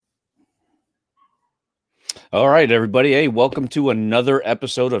All right, everybody. Hey, welcome to another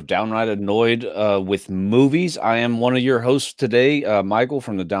episode of Downright Annoyed with Movies. I am one of your hosts today, Michael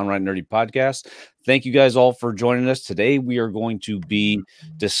from the Downright Nerdy Podcast. Thank you guys all for joining us. Today, we are going to be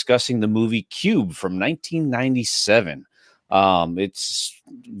discussing the movie Cube from 1997. It's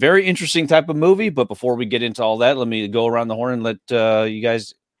a very interesting type of movie, but before we get into all that, let me go around the horn and let you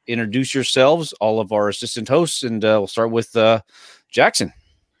guys introduce yourselves, all of our assistant hosts, and we'll start with Jackson.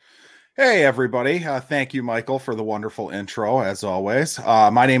 Hey, everybody. Thank you, Michael, for the wonderful intro, as always.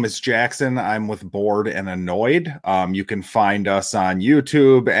 My name is Jackson. I'm with Bored and Annoyed. You can find us on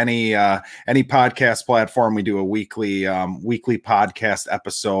YouTube, any podcast platform. We do a weekly podcast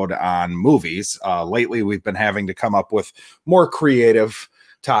episode on movies. Lately, we've been having to come up with more creative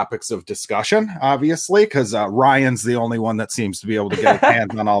topics of discussion, obviously, because Ryan's the only one that seems to be able to get his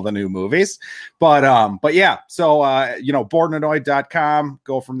hands on all the new movies. But yeah, so boredandannoyed.com,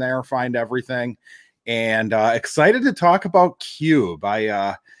 go from there, find everything, and excited to talk about Cube.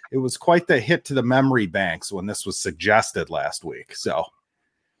 It was quite the hit to the memory banks when this was suggested last week. So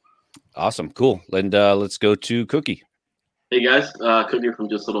awesome, cool. And let's go to Cookie. Hey guys, Cookie from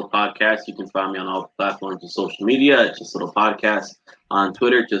Just Little Podcast. You can find me on all platforms of social media at Just Little Podcast. On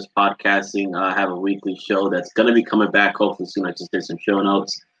Twitter, Just Podcasting. I have a weekly show that's going to be coming back hopefully soon. I just did some show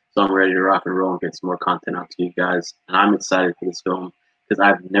notes, so I'm ready to rock and roll and get some more content out to you guys. And I'm excited for this film because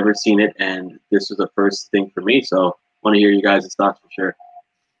I've never seen it, and this was the first thing for me. So I want to hear you guys' thoughts for sure.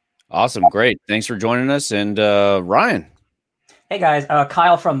 Awesome, great. Thanks for joining us. And Ryan. Hey guys,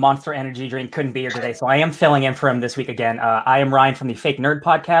 Kyle from Monster Energy Drink couldn't be here today, so I am filling in for him this week again. I am Ryan from the Fake Nerd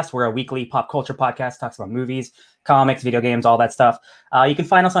Podcast. We're a weekly pop culture podcast, talks about movies, comics, video games, all that stuff. You can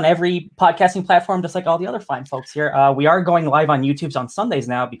find us on every podcasting platform, just like all the other fine folks here. We are going live on YouTube on Sundays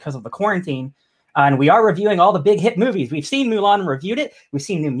now because of the quarantine, and we are reviewing all the big hit movies. We've seen Mulan and reviewed it. We've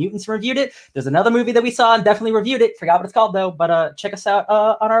seen New Mutants and reviewed it. There's another movie that we saw and definitely reviewed it. Forgot what it's called though, but check us out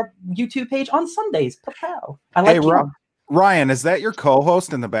on our YouTube page on Sundays. Pow. I like you. Ryan, is that your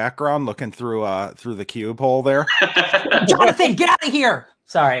co-host in the background looking through the cube hole there? Jonathan, get out of here!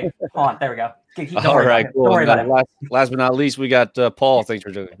 Sorry. Hold on. There we go. All right, cool. Don't worry about it. Last but not least, we got Paul. Thanks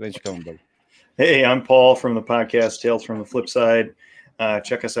for coming, buddy. Hey, I'm Paul from the podcast Tales from the Flip Side.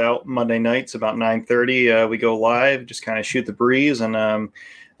 Check us out Monday nights about 9:30. We go live, just kind of shoot the breeze. And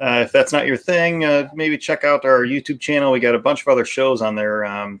if that's not your thing, maybe check out our YouTube channel. We got a bunch of other shows on there.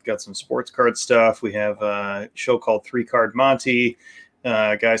 Got some sports card stuff. We have a show called 3 Card Monty.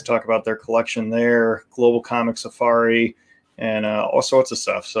 Guys talk about their collection there. Global Comic Safari, and all sorts of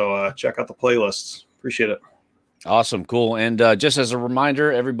stuff. So check out the playlists. Appreciate it. Awesome, cool. And just as a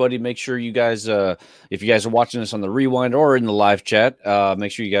reminder, everybody, make sure you guys, if you guys are watching this on the rewind or in the live chat,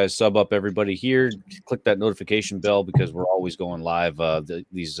 make sure you guys sub up everybody here. Click that notification bell because we're always going live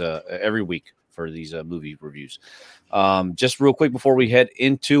every week for these movie reviews. Just real quick before we head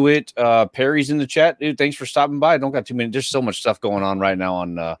into it, Perry's in the chat. Dude, thanks for stopping by. Don't got too many. There's so much stuff going on right now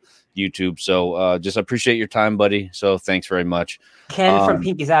on YouTube. So just appreciate your time, buddy. So thanks very much. Ken from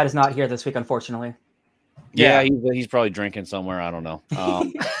Pinky's Out is not here this week, unfortunately. Yeah, he's probably drinking somewhere. I don't know.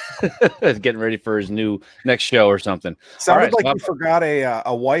 Getting ready for his next show or something. Sounded like you forgot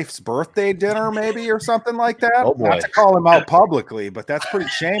a wife's birthday dinner, maybe, or something like that. Oh boy. Not to call him out publicly, but that's pretty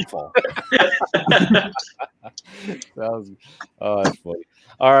shameful. That's funny.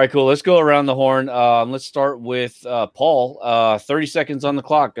 All right, cool. Let's go around the horn. Let's start with Paul. 30 seconds on the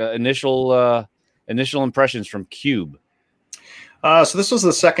clock. Initial impressions from Cube. So this was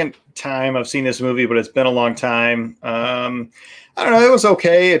the second time I've seen this movie, but it's been a long time. I don't know. It was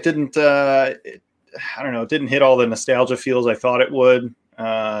okay. It didn't, it didn't hit all the nostalgia feels I thought it would.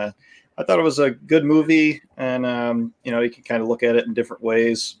 I thought it was a good movie, and you can kind of look at it in different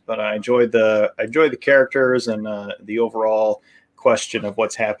ways. But I enjoyed the characters and the overall question of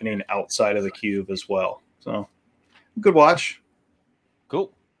what's happening outside of the cube as well. So, good watch.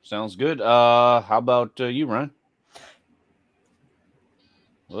 Cool. Sounds good. How about you, Ryan?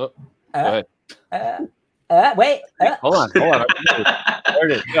 Go ahead. Wait. Hold on. There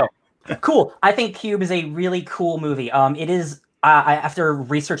it is. Go. Cool. I think Cube is a really cool movie. It is. After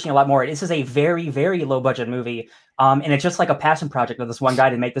researching a lot more, this is a very, very low budget movie. And it's just like a passion project of this one guy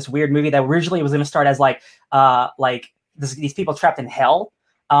to make this weird movie that originally was going to start as these people trapped in hell.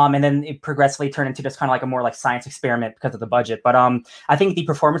 And then it progressively turned into just kind of like a more like science experiment because of the budget. But I think the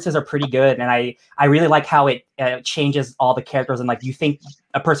performances are pretty good. And I really like how it changes all the characters. And like, you think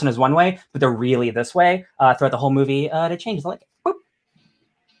a person is one way, but they're really this way throughout the whole movie. It changes. I like it.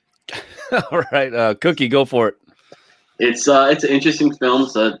 All right. Cookie, go for it. It's an interesting film.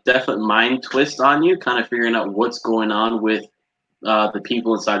 It's a definite mind twist on you, kind of figuring out what's going on with the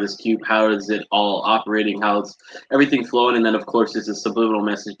people inside this cube. How is it all operating? How is everything flowing? And then, of course, there's a subliminal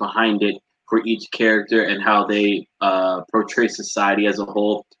message behind it for each character and how they portray society as a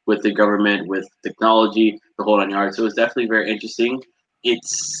whole with the government, with technology, the whole 9 yards. So it's definitely very interesting.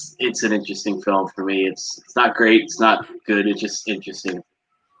 It's an interesting film for me. It's not great. It's not good. It's just interesting.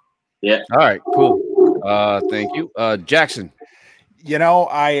 Yeah. All right. Cool. Thank you, Jackson. You know,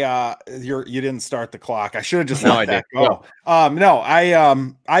 you didn't start the clock. I should have just let that go.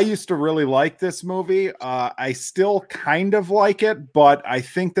 I used to really like this movie. I still kind of like it, but I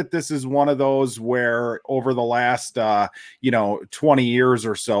think that this is one of those where over the last 20 years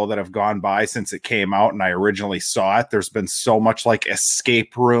or so that have gone by since it came out and I originally saw it, there's been so much like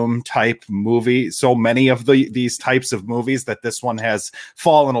escape room type movie, so many of these types of movies that this one has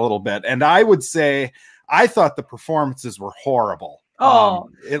fallen a little bit. And I would say I thought the performances were horrible.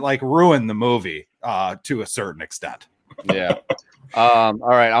 It like ruined the movie to a certain extent. Yeah. All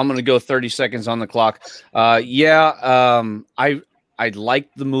right. I'm going to go 30 seconds on the clock. I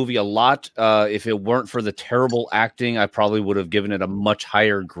liked the movie a lot. If it weren't for the terrible acting, I probably would have given it a much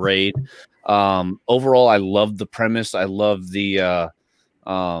higher grade. Overall, I love the premise. I love the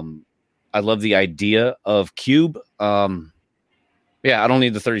idea of Cube. I don't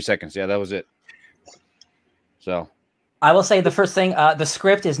need the 30 seconds. Yeah, that was it. So I will say the first thing, the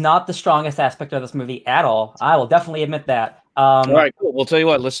script is not the strongest aspect of this movie at all. I will definitely admit that. All right, cool. We'll tell you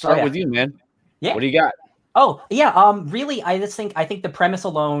what. Let's start with you, man. Yeah. What do you got? Oh, yeah. Really, I think the premise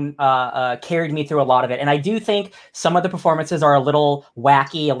alone carried me through a lot of it. And I do think some of the performances are a little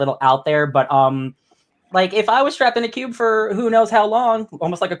wacky, a little out there. But like if I was strapped in a cube for who knows how long,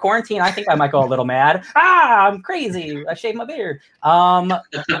 almost like a quarantine, I think I might go a little mad. I'm crazy. I shaved my beard.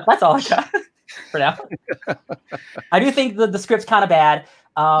 That's all I got. For now. I do think the script's kind of bad,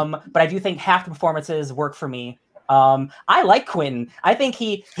 but I do think half the performances work for me. I like Quentin. I think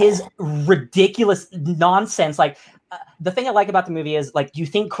his ridiculous nonsense, like the thing I like about the movie is like you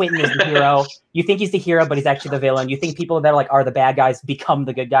think Quentin is the hero, you think he's the hero, but he's actually the villain. You think people that are the bad guys become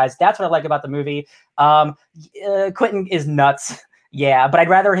the good guys. That's what I like about the movie. Quentin is nuts, yeah, but I'd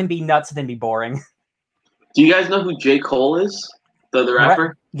rather him be nuts than be boring. Do you guys know who J. Cole is? The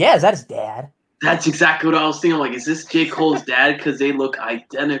rapper? Yeah, is that his dad? That's exactly what I was thinking. Like, is this J. Cole's dad? Because they look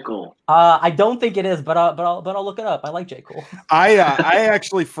identical. I don't think it is, but I'll look it up. I like J. Cole. I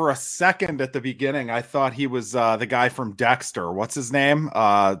actually, for a second at the beginning, I thought he was the guy from Dexter. What's his name?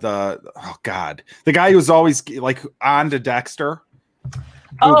 The guy who's always like on to Dexter.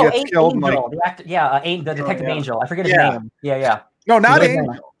 Who gets killed, Angel, the actor, the Detective Angel. I forget his name. Yeah. No, not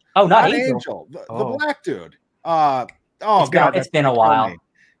Angel. Oh, not Angel. The black dude. It's been a while.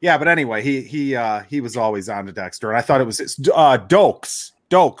 Yeah, but anyway, he was always on to Dexter, and I thought it was Dokes.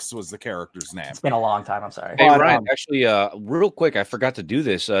 Dokes was the character's name. It's been a long time. I'm sorry. Hey, Ryan, actually, real quick, I forgot to do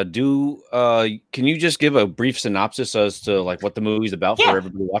this. Can you just give a brief synopsis as to like what the movie's about for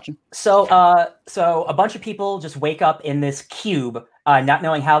everybody watching? So a bunch of people just wake up in this cube, not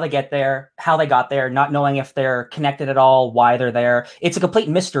knowing how they got there, not knowing if they're connected at all, why they're there. It's a complete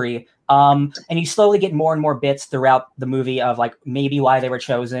mystery. And you slowly get more and more bits throughout the movie of like maybe why they were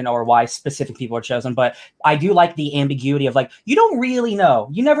chosen or why specific people were chosen. But I do like the ambiguity of like, you don't really know.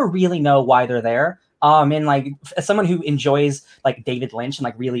 You never really know why they're there. And like as someone who enjoys like David Lynch and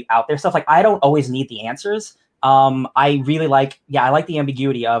like really out there stuff, like I don't always need the answers. I really like the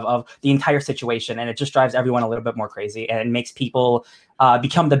ambiguity of the entire situation, and it just drives everyone a little bit more crazy and it makes people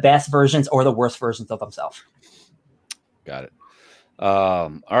become the best versions or the worst versions of themselves. Got it. All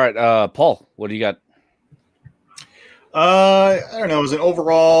right, Paul, what do you got? I don't know. It was an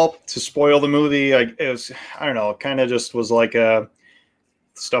overall, to spoil the movie. It kind of just was like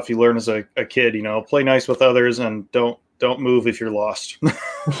stuff you learn as a kid. Play nice with others and don't move if you're lost.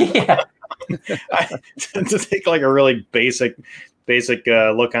 Yeah. To take like a really basic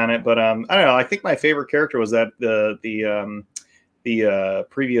look on it, but I don't know. I think my favorite character was that the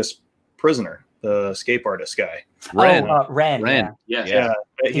previous prisoner, the escape artist guy. Ren. Yeah.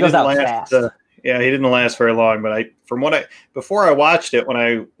 He goes out fast. He didn't last very long. But before I watched it, when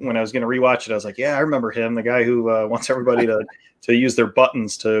I was going to rewatch it, I was like, yeah, I remember him, the guy who wants everybody to use their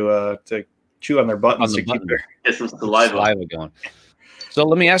buttons to chew on their buttons to keep get some saliva going. So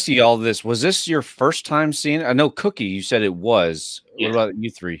let me ask you all this: was this your first time seeing it? I know Cookie, you said it was. Yeah. What about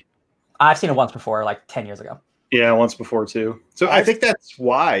you three? I've seen it once before, like 10 years ago. Yeah, once before too. So I think that's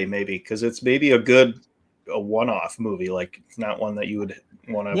why, maybe, because it's maybe a one-off movie. Like it's not one that you would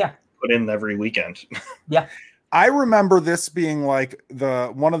want to put in every weekend. Yeah. I remember this being like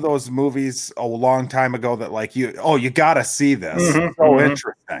one of those movies a long time ago that like you gotta see this. So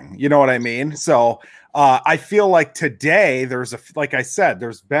interesting. You know what I mean? So I feel like today like I said,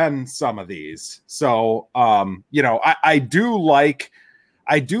 there's been some of these. So I do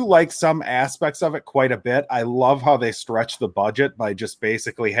like some aspects of it quite a bit. I love how they stretch the budget by just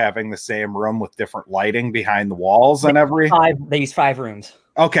basically having the same room with different lighting behind the walls and They use 5 rooms.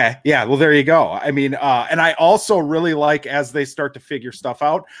 Okay. Yeah. Well, there you go. I mean, and I also really like as they start to figure stuff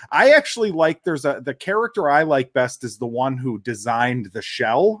out. I actually like the character I like best is the one who designed the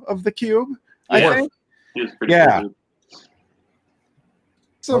shell of the cube. I think. Yeah.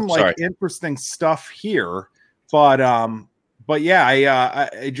 Some interesting stuff here, but yeah,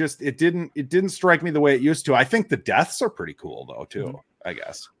 it didn't strike me the way it used to. I think the deaths are pretty cool though too. I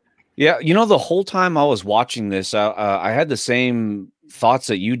guess. Yeah, the whole time I was watching this, I had the same thoughts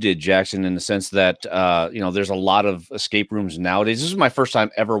that you did, Jackson, in the sense that there's a lot of escape rooms nowadays. This is my first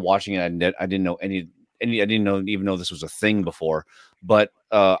time ever watching it. I didn't know I didn't even know this was a thing before. But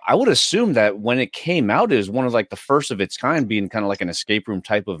I would assume that when it came out, it was one of like the first of its kind, being kind of like an escape room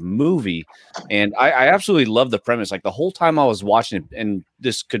type of movie. And I absolutely love the premise. Like the whole time I was watching it, and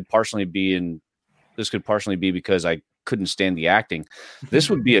this could partially be because I couldn't stand the acting. This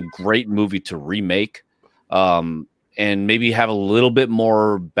would be a great movie to remake, and maybe have a little bit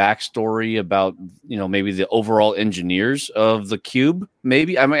more backstory about maybe the overall engineers of the cube.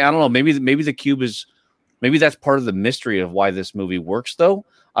 Maybe I don't know. Maybe the cube is. Maybe that's part of the mystery of why this movie works, though.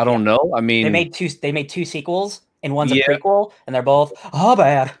 I don't know. I mean, they made 2 sequels, and one's a prequel, and they're both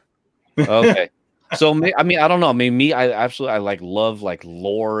bad. Okay. So I mean, I don't know. I mean, I love like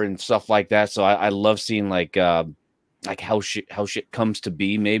lore and stuff like that. So I love seeing like how shit comes to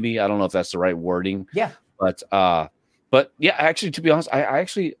be. Maybe I don't know if that's the right wording. Yeah. But yeah, actually, to be honest, I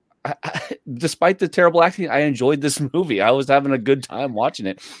despite the terrible acting, I enjoyed this movie. I was having a good time watching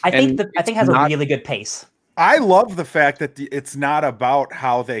it. I think it has a really good pace. I love the fact that it's not about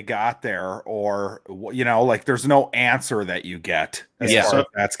how they got there, or like there's no answer that you get as far as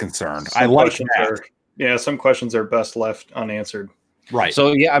that's concerned. I like that. Some questions are best left unanswered. Right.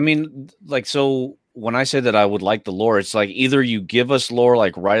 So yeah, I mean, like, so when I say that I would like the lore, it's like either you give us lore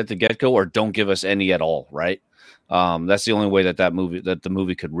like right at the get-go, or don't give us any at all, right? That's the only way that the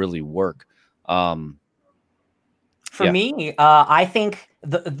movie could really work. For me, I think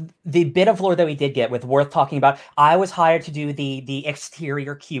the bit of lore that we did get with worth talking about. I was hired to do the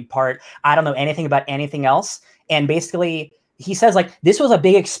exterior cube part. I don't know anything about anything else, and basically he says like this was a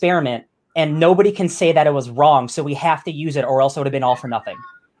big experiment, and nobody can say that it was wrong, so we have to use it, or else it would have been all for nothing.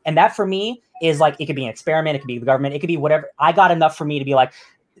 And that for me is like, it could be an experiment, it could be the government, it could be whatever. I got enough for me to be like,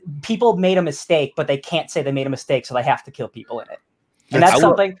 people made a mistake, but they can't say they made a mistake, so they have to kill people in it. And that's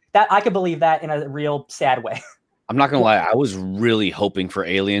something that I could believe that in a real sad way. I'm not gonna lie, I was really hoping for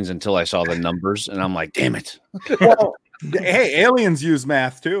aliens until I saw the numbers, and I'm like, damn it. Well, hey, aliens use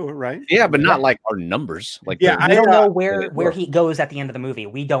math too, right? Yeah, but not like our numbers. Like, yeah, I don't know where he goes at the end of the movie.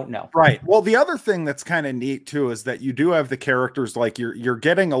 We don't know. Right. Well, the other thing that's kind of neat too is that you do have the characters, like you're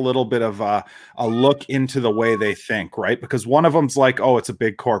getting a little bit of a look into the way they think, right? Because one of them's like, oh, it's a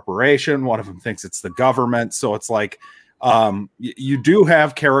big corporation. One of them thinks it's the government. So it's like, you do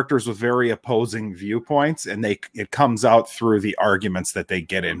have characters with very opposing viewpoints, and it comes out through the arguments that they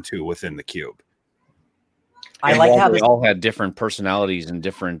get into within the cube. I like how they all had different personalities and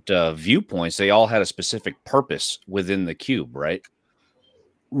different viewpoints. They all had a specific purpose within the cube, right?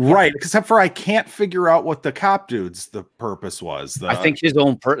 Right. Except for I can't figure out what the cop dude's the purpose was. I think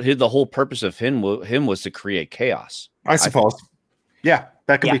the whole purpose of him was to create chaos. I suppose. Yeah,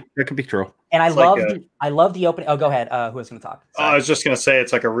 that could be true. And I love the opening. Oh, go ahead. Who was going to talk? I was just going to say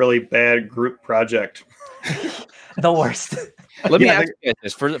it's like a really bad group project. The worst. Let me ask you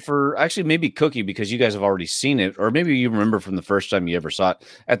this for actually maybe Cookie, because you guys have already seen it, or maybe you remember from the first time you ever saw it.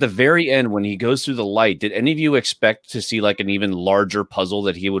 At the very end, when he goes through the light, did any of you expect to see like an even larger puzzle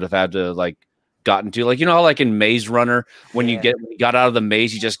that he would have had to like gotten to? Like, you know how like in Maze Runner, when he got out of the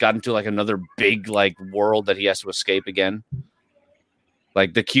maze, he just got into like another big like world that he has to escape again.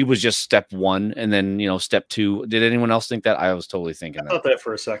 Like the cube was just step 1, and then step 2. Did anyone else think that? I was totally thinking that. I thought that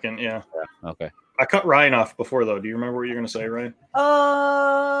for a second. Yeah. Okay. I cut Ryan off before though. Do you remember what you were going to say, Ryan?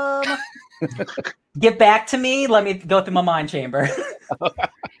 Get back to me. Let me go through my mind chamber.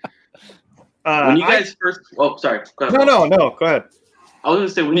 When you guys first, sorry. No. Go ahead. I was going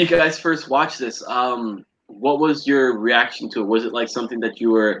to say, when you guys first watched this, what was your reaction to it? Was it like something that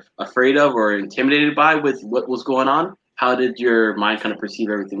you were afraid of or intimidated by with what was going on? How did your mind kind of perceive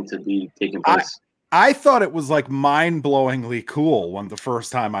everything to be taking place? I thought it was like mind-blowingly cool when the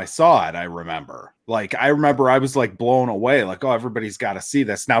first time I saw it, I remember. Like, I remember I was like blown away, like, oh, everybody's got to see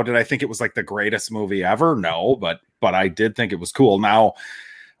this. Now, did I think it was like the greatest movie ever? No, but I did think it was cool. Now,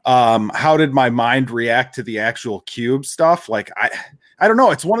 how did my mind react to the actual cube stuff? Like, I don't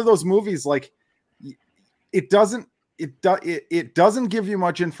know. It's one of those movies, like, it doesn't give you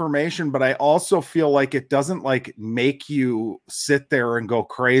much information, but I also feel like it doesn't like make you sit there and go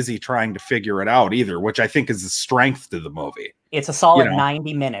crazy trying to figure it out either, which I think is the strength to the movie. It's a solid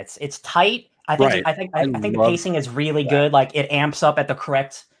 90 minutes. It's tight. I think the pacing is really good. Like, it amps up at the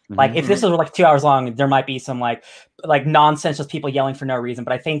correct. Like, if this was like 2 hours long, there might be some like nonsense, just people yelling for no reason.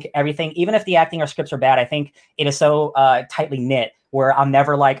 But I think everything, even if the acting or scripts are bad, I think it is so tightly knit where I'm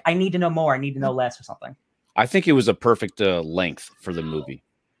never like, I need to know more, I need to know less or something. I think it was a perfect length for the movie.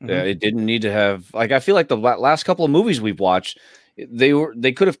 It didn't need to have, like, I feel like the last couple of movies we've watched, they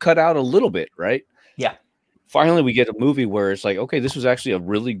could have cut out a little bit, right? Yeah. Finally, we get a movie where it's like, okay, this was actually a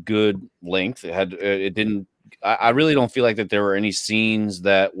really good length. I really don't feel like that there were any scenes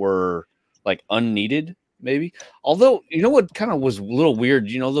that were like unneeded, maybe. Although, you know what kind of was a little weird,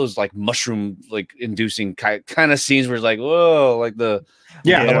 you know, those like mushroom, like inducing kind of scenes where it's like, whoa, like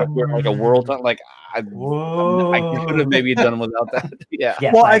like a world, like I could have maybe done maybe done without that.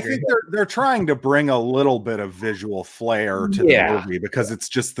 Well, I think they're trying to bring a little bit of visual flair to the movie because it's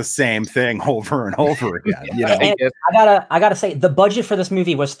just the same thing over and over again. You know, I gotta say, the budget for this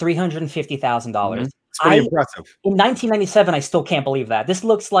movie was $350,000. It's pretty impressive. In 1997, I still can't believe that. This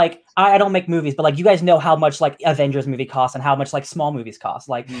looks like, I don't make movies, but like, you guys know how much like Avengers movie costs and how much like small movies cost.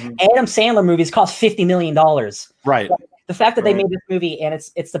 Like Adam Sandler movies cost $50 million. Right. Like, the fact that they made this movie and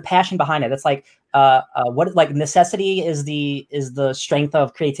it's the passion behind it. It's like what like necessity is the strength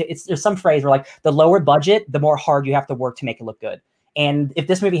of creativity. There's some phrase where like the lower budget, the more hard you have to work to make it look good. And if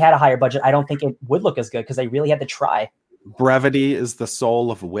this movie had a higher budget, I don't think it would look as good because they really had to try. Brevity is the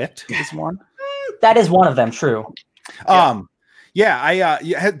soul of wit is one. That is one of them. True. Has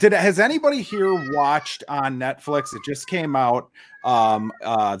anybody here watched on Netflix? It just came out.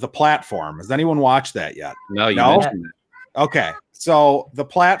 The Platform. Has anyone watched that yet? No, you mentioned it. Okay, so The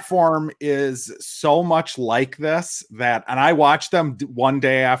Platform is so much like this and I watched them one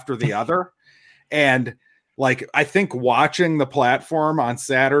day after the other, and like I think watching The Platform on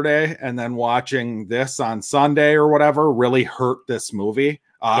Saturday and then watching this on Sunday or whatever really hurt this movie.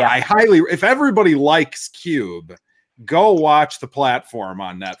 If everybody likes Cube, go watch The Platform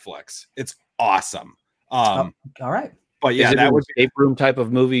on Netflix. It's awesome. All right, but yeah, that was escape room type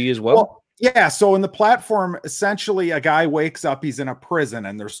of movie as well. Yeah, so in The Platform, essentially a guy wakes up, he's in a prison,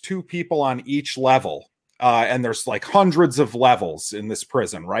 and there's two people on each level. And there's like hundreds of levels in this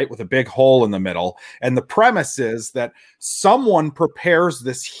prison, right? With a big hole in the middle. And the premise is that someone prepares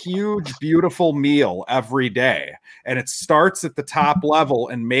this huge, beautiful meal every day. And it starts at the top level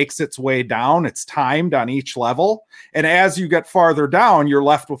and makes its way down. It's timed on each level. And as you get farther down, you're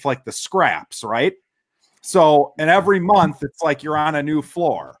left with like the scraps, right? So, and every month it's like you're on a new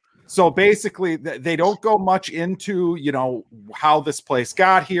floor. So basically, they don't go much into, you know, how this place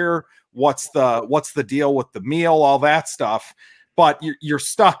got here, what's the deal with the meal, all that stuff. But you're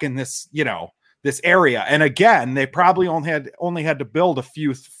stuck in this, you know, this area. And again, they probably only had to build a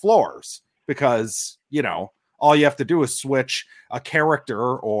few floors because, you know, all you have to do is switch a character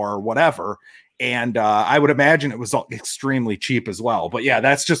or whatever. And I would imagine it was extremely cheap as well. But yeah,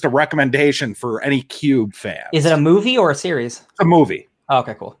 that's just a recommendation for any Cube fan. Is it a movie or a series? It's a movie. Oh,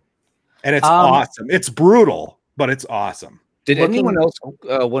 okay, cool. And it's awesome. It's brutal, but it's awesome. Did anyone else,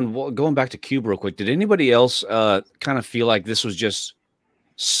 when going back to Cube real quick, did anybody else kind of feel like this was just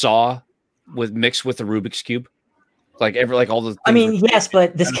Saw mixed with the Rubik's Cube? Like all the. I mean, yes,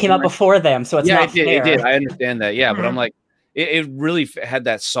 but this came out before them, so it's not fair. It did. I understand that. Yeah, but I'm like, it really had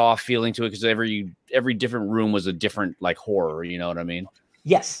that Saw feeling to it because every different room was a different like horror. You know what I mean?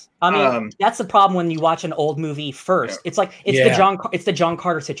 Yes. I mean, that's the problem when you watch an old movie first. It's like it's the John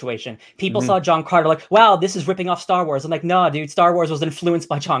Carter situation. People saw John Carter like, wow, this is ripping off Star Wars. I'm like, no, dude, Star Wars was influenced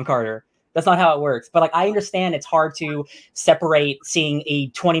by John Carter. That's not how it works. But like, I understand it's hard to separate seeing a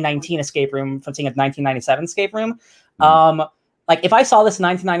 2019 escape room from seeing a 1997 escape room. Like if I saw this in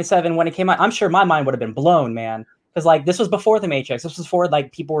 1997 when it came out, I'm sure my mind would have been blown, man. Because like this was before The Matrix. This was before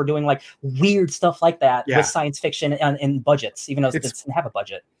like people were doing like weird stuff like that with science fiction and budgets, even though it didn't have a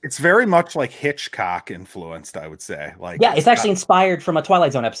budget. It's very much like Hitchcock influenced, I would say. Like it's actually inspired from a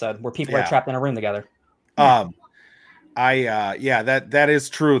Twilight Zone episode where people are trapped in a room together. That is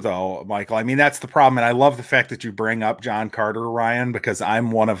true though, Michael. I mean, that's the problem. And I love the fact that you bring up John Carter, Ryan, because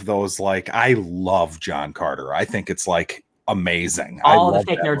I'm one of those, like, I love John Carter. I think it's like amazing. All the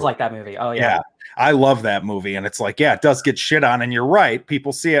fake nerds like that movie. Oh yeah. I love that movie, and it's like, yeah, it does get shit on, and you're right.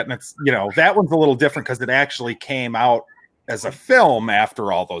 People see it, and it's, that one's a little different because it actually came out as a film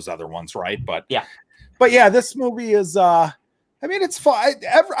after all those other ones, right? But yeah, this movie is it's fun.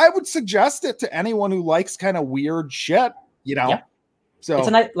 I would suggest it to anyone who likes kind of weird shit, Yeah. So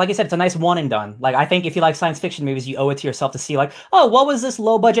it's like I said, it's a nice one and done. Like, I think if you like science fiction movies, you owe it to yourself to see, like, oh, what was this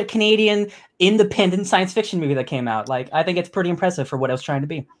low budget Canadian independent science fiction movie that came out? Like, I think it's pretty impressive for what it was trying to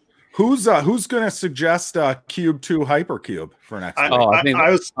be. Who's going to suggest Cube 2 Hypercube for next week? I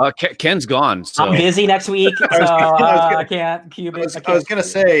think Ken's gone. So. I'm busy next week, so I can't Cube it. I was going to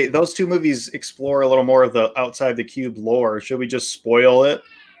say, those two movies explore a little more of the outside the Cube lore. Should we just spoil it?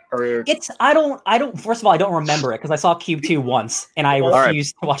 Or I don't. First of all, I don't remember it because I saw Cube 2 once and I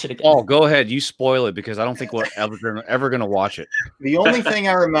refused to watch it again. Oh, go ahead, you spoil it because I don't think we're ever gonna watch it. The only thing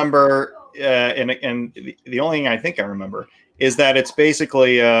I remember, and the only thing I think I remember is that it's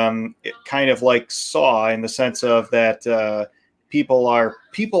basically kind of like Saw in the sense of that people are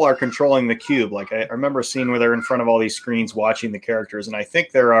controlling the cube. Like I remember a scene where they're in front of all these screens watching the characters, and I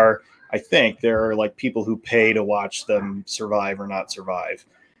think there are like people who pay to watch them survive or not survive.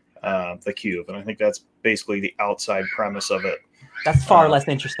 The cube, and I think that's basically the outside premise of it. That's far less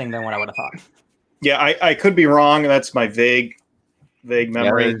interesting than what I would have thought. Yeah, I could be wrong. That's my vague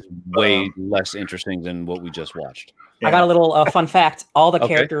memory. Way less interesting than what we just watched. Yeah. I got a little fun fact. All the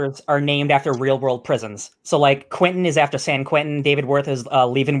characters are named after real world prisons. So like Quentin is after San Quentin, David Worth is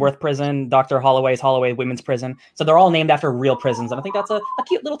Leavenworth Prison, Dr. Holloway is Holloway Women's Prison. So they're all named after real prisons, and I think that's a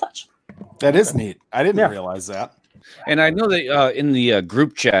cute little touch. That is neat. I didn't realize that. And I know that in the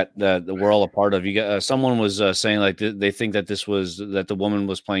group chat that we're all a part of, you got someone was saying like they think that that the woman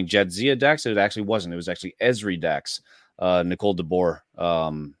was playing Jadzia Dax. It actually wasn't. It was actually Ezri Dax, Nicole DeBoer.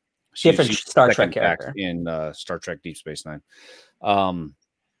 Different Star Trek character in Star Trek Deep Space Nine.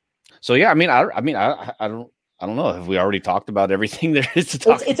 So yeah, I don't know. Have we already talked about everything there is to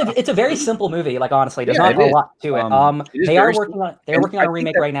talk about? It's a very simple movie. Like honestly, there's not a lot to it. They're working on a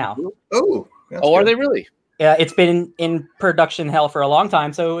remake right now. Are they really? It's been in production hell for a long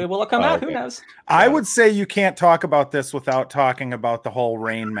time, so it will come out. Okay. Who knows? I would say you can't talk about this without talking about the whole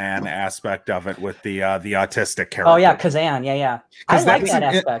Rain Man aspect of it with the autistic character. Oh yeah, Kazan. Yeah. I like that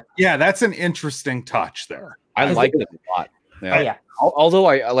aspect. Yeah, that's an interesting touch there. I like it a lot. Yeah. Oh, yeah. Although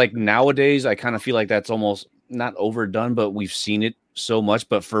I like nowadays, I kind of feel like that's almost not overdone, but we've seen it so much.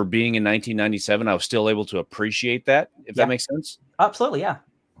 But for being in 1997, I was still able to appreciate that. If that makes sense. Absolutely, yeah.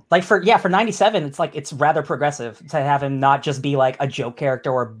 Like for 97, it's like it's rather progressive to have him not just be like a joke character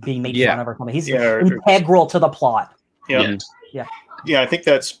or being made fun of or something. He's integral to the plot. Yeah. I think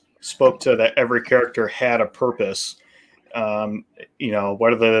that's spoke to that every character had a purpose.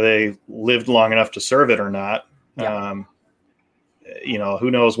 Whether they lived long enough to serve it or not. Yeah.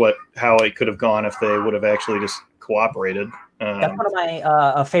 Who knows how it could have gone if they would have actually just cooperated. That's one of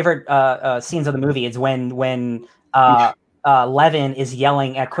my favorite scenes of the movie. Is when Levin is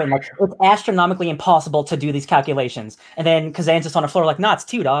yelling at Quentin like, it's astronomically impossible to do these calculations, and then Kazan's just on the floor like, nah, it's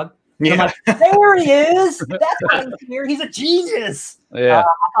 2, dog. Yeah. I'm like, there he is. That's why he's here. He's a genius. Yeah. I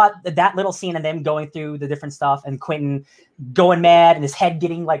thought that little scene and them going through the different stuff and Quentin going mad and his head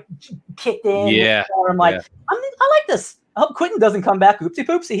getting like kicked in. Yeah. I'm like, I like this. I hope Quentin doesn't come back. Oopsie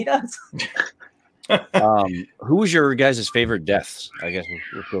poopsie, he does. Who was your guys' favorite deaths? I guess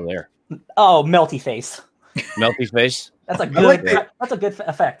we're still there. Oh, Melty Face. Melty Face. That's a good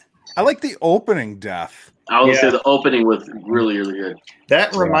effect. I like the opening death. I would say the opening was really, really good.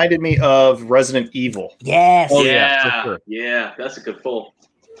 That reminded me of Resident Evil. Yes. Oh, yeah. That's a good pull.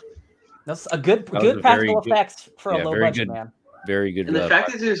 That's a good practical effects for a low budget, man. Very good. And the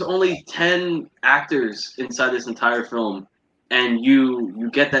fact that there's only 10 actors inside this entire film, and you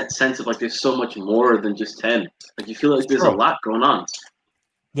get that sense of like there's so much more than just 10. Like you feel like there's a lot going on.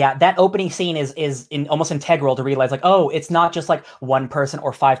 Yeah, that opening scene is almost integral to realize like, oh, it's not just like one person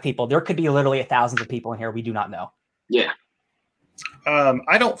or 5 people. There could be literally thousands of people in here we do not know. Yeah.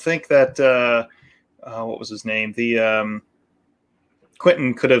 I don't think that what was his name? The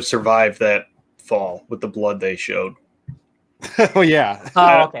Quentin could have survived that fall with the blood they showed. Oh yeah.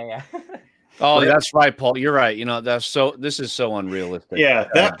 Oh, okay, yeah. Oh, that's right, Paul. You're right. This is so unrealistic. Yeah,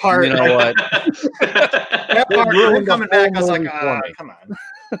 that part. You know what? That part coming back, I was like, come on.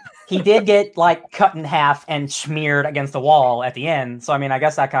 He did get like cut in half and smeared against the wall at the end. So I mean, I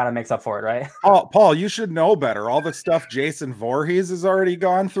guess that kind of makes up for it, right? Oh, Paul, you should know better. All the stuff Jason Voorhees has already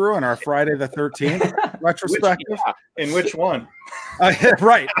gone through in our Friday the 13th retrospective. In which one?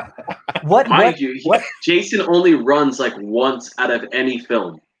 Right. Mind you, Jason only runs like once out of any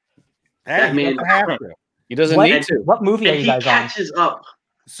film. Hey, that man, he doesn't need to. What movie are you guys on? He catches up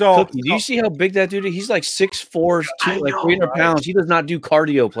So, Cookie, do you see how big that dude is? He's like 6'4", like 300 pounds. He does not do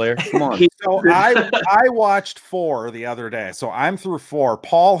cardio, player. Come on. so I watched 4 the other day. So I'm through 4.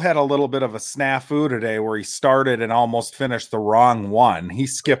 Paul had a little bit of a snafu today where he started and almost finished the wrong one. He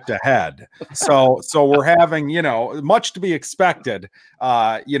skipped ahead. So we're having, much to be expected.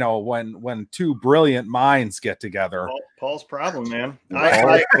 When two brilliant minds get together. Paul's problem, man.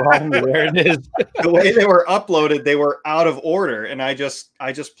 There it is. The way they were uploaded, they were out of order, and I just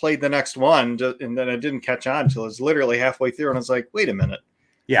played the next one, and then I didn't catch on until it was literally halfway through, and I was like, wait a minute.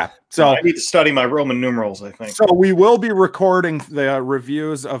 Yeah. So I need to study my Roman numerals, I think. So we will be recording the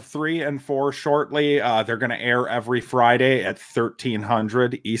reviews of 3 and 4 shortly. They're going to air every Friday at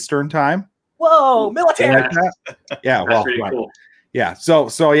 1300 Eastern time. Whoa, military. Yeah. That's pretty cool. Yeah. So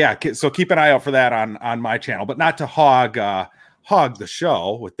keep an eye out for that on my channel, but not to hog the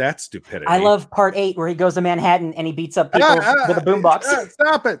show with that stupidity. I love part 8 where he goes to Manhattan and he beats up people with a boombox.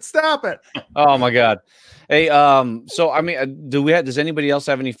 Stop it. Oh my God. Hey, so I mean, does anybody else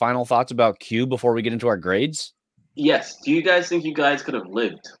have any final thoughts about Q before we get into our grades? Yes. Do you guys think you guys could have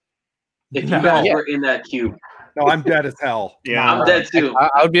lived if you guys were in that cube? No, I'm dead as hell. Yeah, I'm dead too.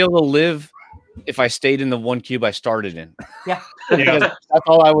 I would be able to live if I stayed in the one cube I started in. Yeah. That's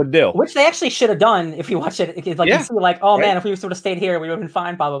all I would do. Which they actually should have done if you watch it. You see, like, oh man, if we sort of stayed here, we would have been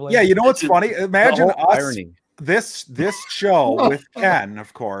fine, probably. Yeah, you know what's funny? Imagine us. Irony. This show with Ken,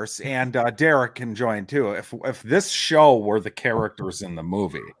 of course, and Derek can join too. If this show were the characters in the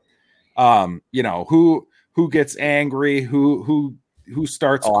movie, who gets angry, who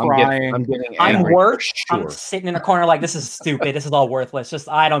starts crying. I'm getting I'm angry. worse. Sure. I'm sitting in a corner like, this is stupid. This is all worthless. Just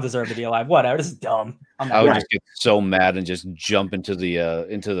I don't deserve to be alive. Whatever. This is dumb. I would just get so mad and just jump into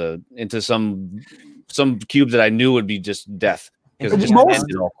into some cube that I knew would be just death. Because it just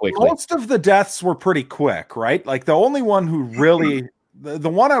ended all quickly. Most of the deaths were pretty quick, right? Like the only one who really, the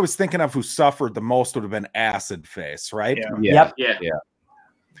one I was thinking of who suffered the most would have been Acid Face, right? Yeah.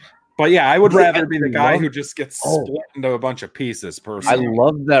 But yeah, I would rather be the guy who just gets split into a bunch of pieces. Personally, I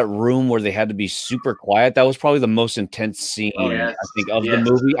love that room where they had to be super quiet. That was probably the most intense scene I think of the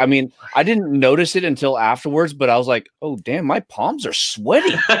movie. I mean, I didn't notice it until afterwards, but I was like, "Oh damn, my palms are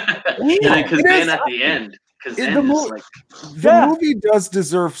sweaty." Because then at the end, the movie does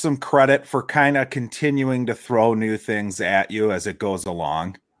deserve some credit for kind of continuing to throw new things at you as it goes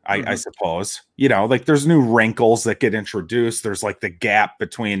along. I suppose, like there's new wrinkles that get introduced. There's like the gap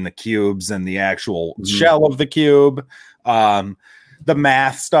between the cubes and the actual shell of the cube. The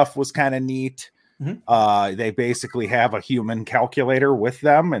math stuff was kind of neat. They basically have a human calculator with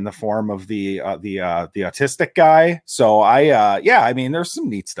them in the form of the autistic guy. So I mean, there's some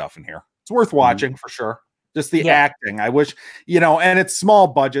neat stuff in here. It's worth watching for sure. Just the acting. I wish, and it's small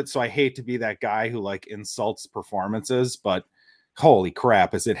budget. So I hate to be that guy who like insults performances, but holy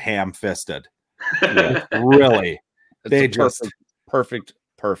crap, is it ham-fisted? Really? They just perfect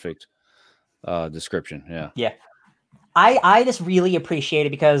description. Yeah. I just really appreciate it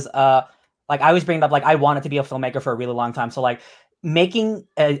because like I was bringing up, like I wanted to be a filmmaker for a really long time. So like making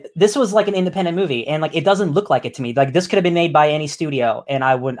this was like an independent movie, and like it doesn't look like it to me. Like this could have been made by any studio, and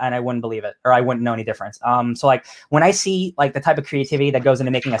I wouldn't believe it, or I wouldn't know any difference. So like when I see like the type of creativity that goes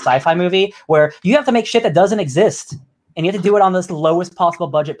into making a sci-fi movie, where you have to make shit that doesn't exist, and you have to do it on this lowest possible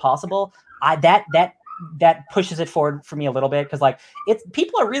budget possible, that pushes it forward for me a little bit, because like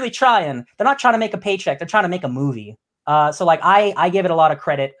people are really trying. They're not trying to make a paycheck; they're trying to make a movie. So like I give it a lot of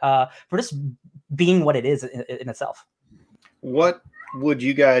credit for just being what it is in itself. What would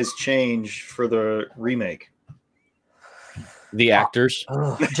you guys change for the remake? The actors,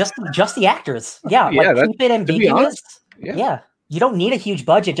 just the actors. Yeah, like keep it ambiguous. Yeah. You don't need a huge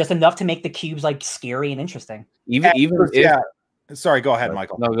budget, just enough to make the cubes like scary and interesting. Even if, Sorry, go ahead,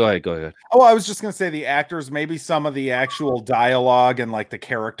 Michael. No, go ahead. Oh, I was just going to say the actors, maybe some of the actual dialogue and like the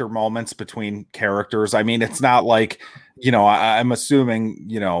character moments between characters. I mean, it's not like, I'm assuming,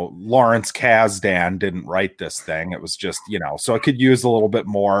 Lawrence Kasdan didn't write this thing. It was just, so it could use a little bit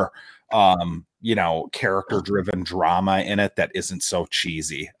more, character driven drama in it that isn't so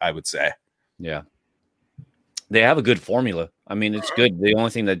cheesy, I would say. Yeah. They have a good formula. I mean, it's good. The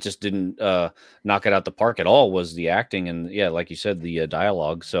only thing that just didn't knock it out the park at all was the acting and, like you said, the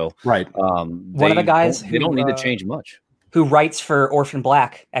dialogue. So, right. One of the guys they don't need to change much. Who writes for Orphan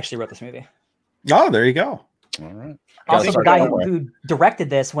Black actually wrote this movie. Oh, there you go. All right. Also, the guy who directed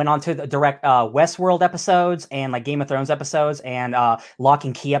this went on to direct Westworld episodes and like Game of Thrones episodes and Lock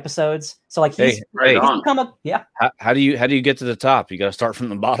and Key episodes. So like he's become a How do you get to the top? You got to start from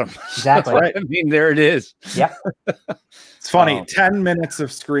the bottom. Exactly. Right. I mean, there it is. Yeah. It's funny. 10 minutes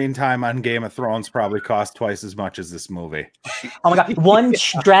of screen time on Game of Thrones probably cost twice as much as this movie. Oh my god! One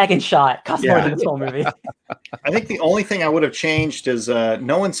dragon shot cost more than this whole movie. I think the only thing I would have changed is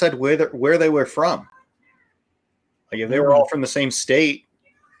no one said where they were from. Like if they were all from the same state,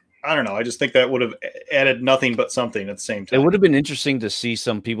 I don't know. I just think that would have added nothing but something at the same time. It would have been interesting to see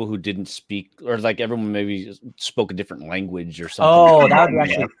some people who didn't speak, or like everyone maybe spoke a different language or something. Oh,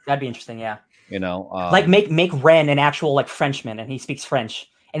 that'd be interesting. Yeah. You know, like make Ren an actual like Frenchman, and he speaks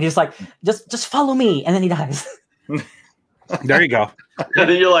French, and he's like, just follow me, and then he dies. There you go. And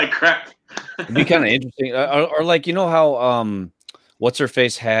then you're like, crap. It'd be kind of interesting, or like you know how what's her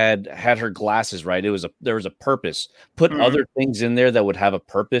face had her glasses, right? There was a purpose. Put other things in there that would have a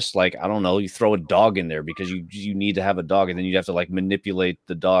purpose. Like, I don't know, you throw a dog in there because you need to have a dog, and then you have to like manipulate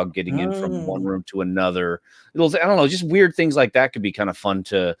the dog getting in from one room to another. I don't know, just weird things like that could be kind of fun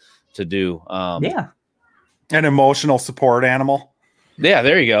to do. Yeah. An emotional support animal. Yeah,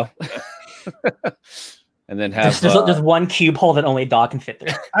 there you go. And then have just one cube hole that only a dog can fit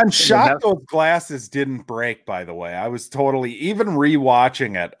through. I'm shocked those glasses didn't break, by the way. I was totally, even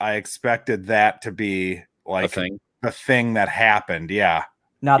rewatching it, I expected that to be like the thing that happened. Yeah.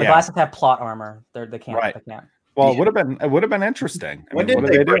 No, the glasses have plot armor. They can't. Right. They can't. Well, it would have been interesting. When did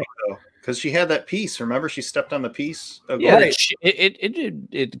they break though? Because she had that piece. Remember, she stepped on the piece.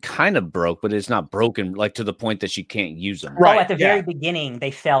 It kind of broke, but it's not broken like to the point that she can't use them. Right. At the very beginning,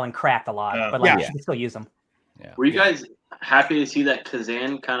 they fell and cracked a lot, but like she can still use them. Yeah. Were you guys happy to see that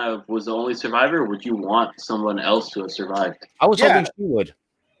Kazan kind of was the only survivor, or would you want someone else to have survived? I was hoping she would.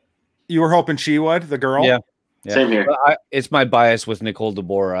 You were hoping she would, the girl? Yeah. Same here. It's my bias with Nicole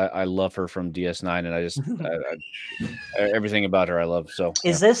DeBoer. I love her from DS9, and I just everything about her I love. So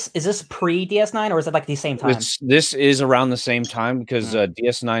is this pre DS9 or is it like the same time? This is around the same time because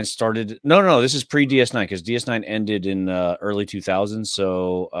DS9 started. No, this is pre DS9 because DS9 ended in early 2000s.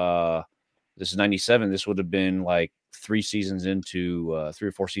 So this is 97. This would have been like 3 or 4 seasons into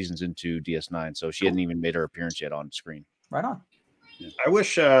DS9. So she hadn't even made her appearance yet on screen. Right on. I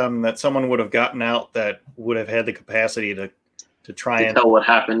wish that someone would have gotten out that would have had the capacity to try and tell what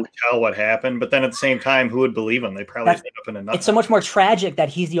happened. But then at the same time, who would believe him? They probably end up in a nut. It's so much more tragic that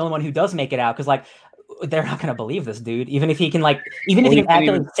he's the only one who does make it out because like they're not going to believe this dude, even if he can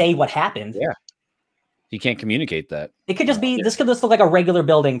accurately say what happened. Yeah. He can't communicate that. It could just be, this could just look like a regular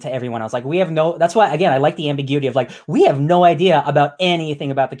building to everyone else. Like that's why, again, I like the ambiguity of like, we have no idea about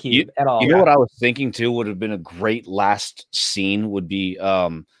anything about the cube at all. You know what I was thinking too would have been a great last scene would be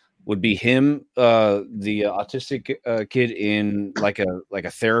him, the autistic kid in like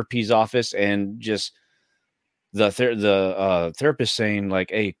a therapy's office and just the therapist saying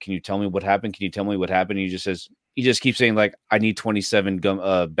like, hey, can you tell me what happened? Can you tell me what happened? And he just keeps saying like, I need 27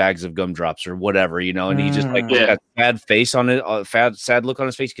 bags of gumdrops or whatever, you know, and he just like got sad face on it, sad look on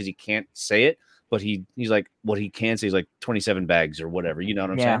his face because he can't say it, but he's like, what he can say is like 27 bags or whatever, you know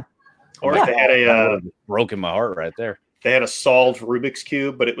what I'm saying? Or if they had broken my heart right there. They had a solved Rubik's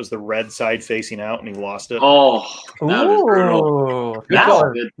Cube, but it was the red side facing out, and he lost it. Oh, that was brutal.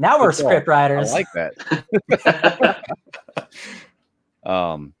 Now we're script writers. I like that.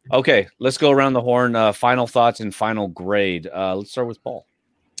 Okay, let's go around the horn. Final thoughts and final grade. Let's start with Paul.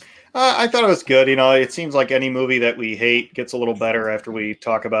 I thought it was good. You know, it seems like any movie that we hate gets a little better after we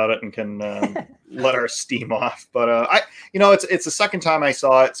talk about it and can let our steam off. But it's the second time I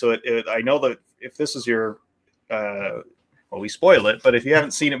saw it, so I know that if this is your we spoil it, but if you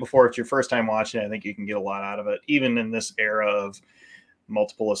haven't seen it before, it's your first time watching it, I think you can get a lot out of it. Even in this era of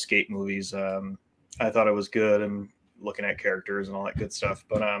multiple escape movies, I thought it was good and looking at characters and all that good stuff.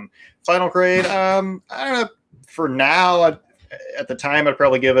 But final grade, I don't know. For now, at the time, I'd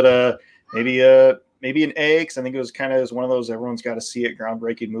probably give it maybe an A, because I think it was one of those everyone's got to see it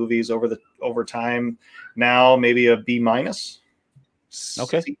groundbreaking movies over time. Now maybe a B-,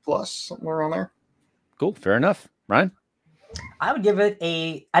 okay, C+, somewhere around there. Cool, fair enough. Ryan? I would give it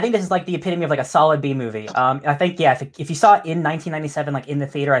I think this is like the epitome of like a solid B movie. I think, if you saw it in 1997, like in the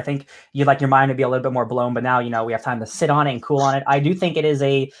theater, I think your mind would be a little bit more blown, but now, we have time to sit on it and cool on it. I do think it is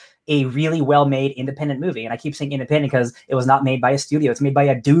a really well-made independent movie. And I keep saying independent because it was not made by a studio. It's made by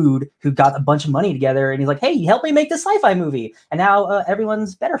a dude who got a bunch of money together and he's like, hey, help me make this sci-fi movie. And now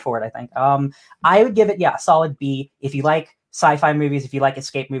everyone's better for it, I think. I would give it, solid B. If you like sci-fi movies, if you like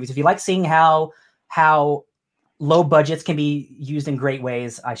escape movies, if you like seeing how low budgets can be used in great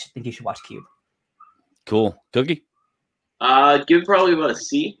ways, think you should watch Cube. Cool. Cookie? Give probably about a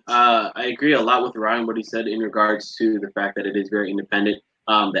C. I agree a lot with Ryan what he said in regards to the fact that it is very independent.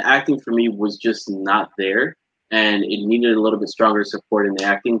 The acting for me was just not there, and it needed a little bit stronger support in the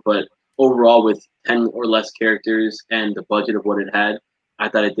acting. But overall, with 10 or less characters and the budget of what it had, I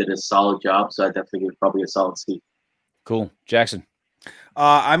thought it did a solid job. So I definitely give it probably a solid C. Cool. Jackson?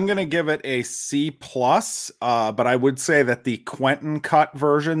 I'm gonna give it a C plus, but I would say that the Quentin cut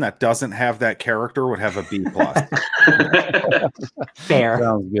version that doesn't have that character would have a B plus. Fair.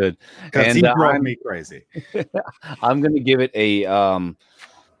 Sounds good. Because he drove me crazy. I'm gonna give it a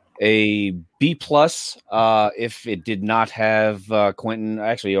B plus if it did not have Quentin,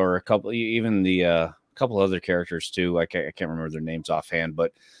 actually, or a couple, even the couple other characters too. I can't remember their names offhand,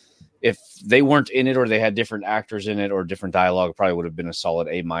 but if they weren't in it or they had different actors in it or different dialogue, it probably would have been a solid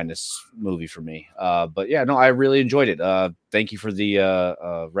A- movie for me. But yeah, no, I really enjoyed it. Thank you for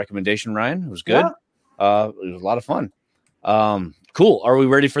the recommendation, Ryan. It was good. Yeah. It was a lot of fun. Cool. Are we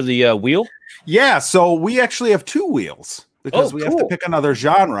ready for the wheel? Yeah. So we actually have two wheels because we have to pick another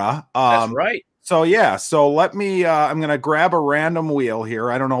genre. That's right. So yeah. So let me. I'm gonna grab a random wheel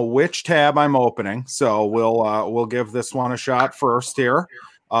here. I don't know which tab I'm opening, so we'll give this one a shot first here.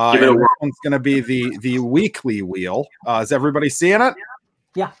 And this one's going to be the weekly wheel. Is everybody seeing it?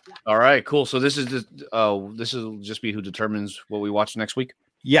 Yeah. All right, cool. So this is this will just be who determines what we watch next week.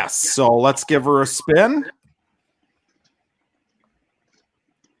 Yes. So let's give her a spin.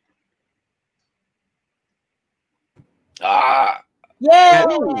 Yeah.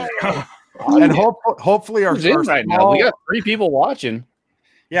 And hopefully our right now. We got 3 people watching.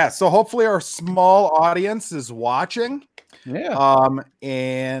 Yeah. So hopefully our small audience is watching. Yeah.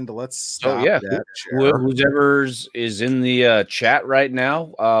 And let's stop that share. Whoever's is in the chat right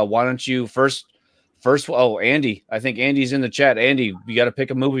now, why don't you first? Oh, Andy, I think Andy's in the chat. Andy, you got to pick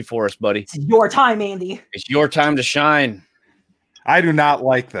a movie for us, buddy. It's your time, Andy. It's your time to shine. I do not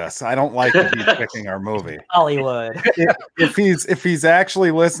like this. I don't like that he's picking our movie. Hollywood. If he's actually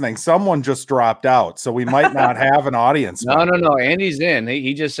listening, someone just dropped out, so we might not have an audience. No. Andy's in.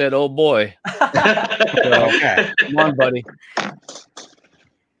 He just said, "Oh boy." Okay, come on, buddy.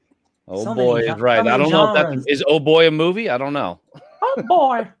 Oh boy is right. I don't know if that is "Oh boy" a movie. I don't know. Oh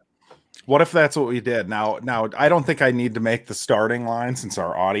boy. What if that's what we did? Now, I don't think I need to make the starting line since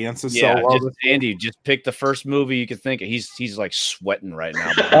our audience is so low. Andy, just pick the first movie you could think of. He's like sweating right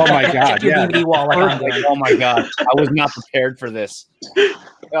now. Oh my god! Yeah. Oh my god! I was not prepared for this.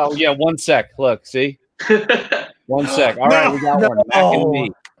 Oh yeah, 1 sec. Look, see, 1 sec. All right, we got one. Back in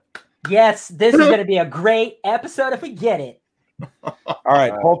me. Yes, this is going to be a great episode if we get it. All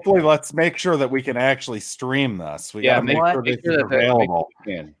right. Hopefully, let's make sure that we can actually stream this. We got to make sure this is available.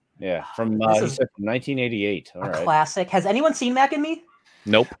 Yeah, from 1988. All right. Classic. Has anyone seen Mac and Me?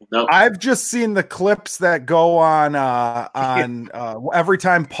 Nope. I've just seen the clips that go on every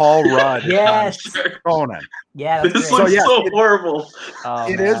time Paul Rudd. Yes. Conan. Yeah. This looks so horrible.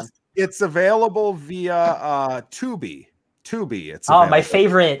 It is. It's available via Tubi. It's my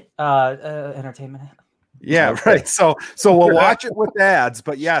favorite entertainment. Yeah, right. So we'll watch it with ads,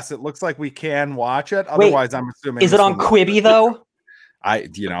 but yes, it looks like we can watch it. Otherwise, I'm assuming. Is it on Quibi though?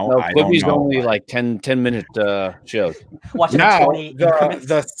 Quibi's only like 10-minute shows. Now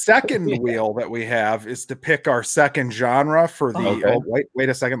the second wheel that we have is to pick our second genre for the. Wait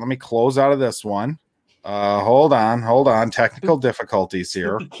a second. Let me close out of this one. Hold on. Technical difficulties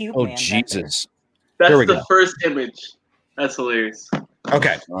here. Jesus! That's the first image. That's hilarious.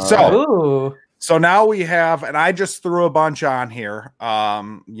 Okay, so now we have, and I just threw a bunch on here.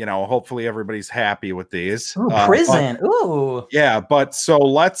 Hopefully everybody's happy with these. Prison. But so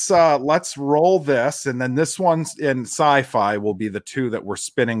let's roll this, and then this one's in sci-fi will be the two that we're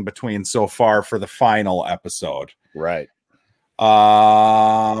spinning between so far for the final episode. Right.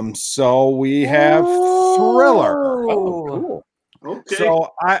 So we have thriller. Oh, cool. Okay. So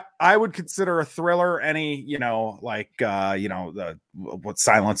I would consider a thriller any, what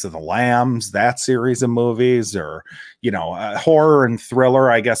Silence of the Lambs, that series of movies, or, horror and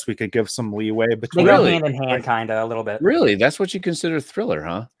thriller. I guess we could give some leeway between. They go hand in hand, kind of a little bit. Really? That's what you consider thriller,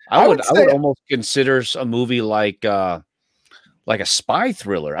 huh? I would almost consider a movie like a spy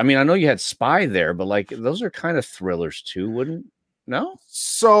thriller. I mean, I know you had spy there, but like those are kind of thrillers too, wouldn't? No.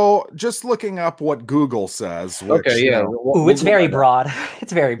 So just looking up what Google says. Which, it's very broad.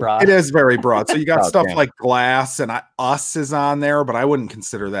 It's very broad. It is very broad. So you got stuff like Glass and Us is on there, but I wouldn't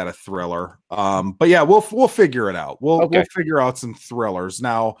consider that a thriller. But yeah, we'll figure it out. We'll figure out some thrillers.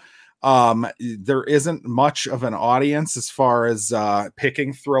 Now, there isn't much of an audience as far as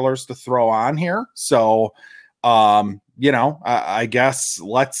picking thrillers to throw on here. So I guess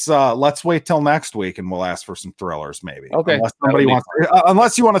let's wait till next week and we'll ask for some thrillers, maybe. Okay.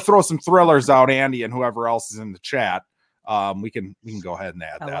 Unless you want to throw some thrillers out, Andy, and whoever else is in the chat, we can go ahead and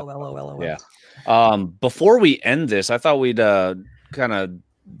add that. Hello. Yeah. Before we end this, I thought we'd kind of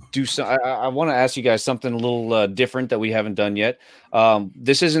do some. I want to ask you guys something a little different that we haven't done yet.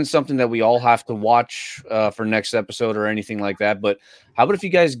 This isn't something that we all have to watch for next episode or anything like that. But how about if you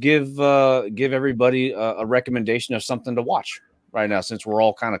guys give everybody a recommendation of something to watch right now, since we're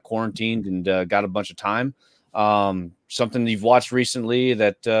all kind of quarantined and got a bunch of time. Something you've watched recently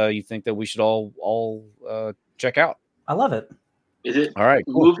that you think that we should all check out. I love it. Is it all right?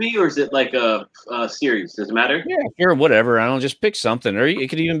 Cool. Movie or is it like a series? Does it matter? Yeah, sure, whatever. I don't just pick something, or it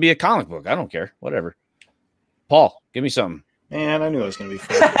could even be a comic book. I don't care, whatever. Paul, give me something. Man, I knew it was going to be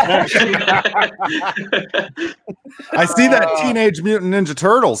fun. I see that Teenage Mutant Ninja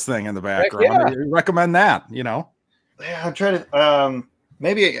Turtles thing in the background. Yeah. I recommend that. Yeah, I'm trying to.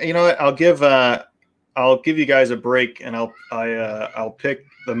 Maybe what? I'll give you guys a break, and I'll pick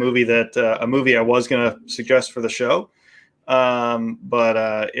the movie a movie I was going to suggest for the show.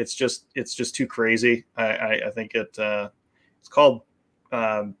 But it's just too crazy. I think it's called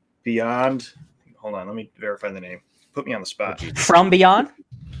Beyond. Hold on, let me verify the name. Put me on the spot. From Beyond?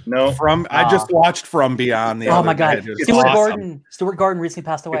 No, I just watched From Beyond. Oh my God, Stuart Gordon recently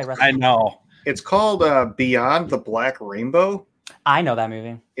passed away. I know. It's called Beyond the Black Rainbow. I know that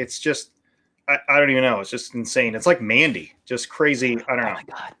movie. It's just I don't even know. It's just insane. It's like Mandy, just crazy. I don't know. Oh my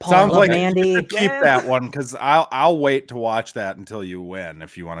God, Paul, sounds like Mandy. Keep that one because I'll wait to watch that until you win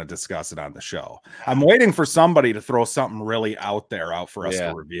if you want to discuss it on the show. I'm waiting for somebody to throw something really out for us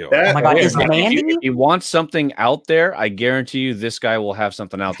to review. Oh my God, is Mandy? If you want something out there, I guarantee you this guy will have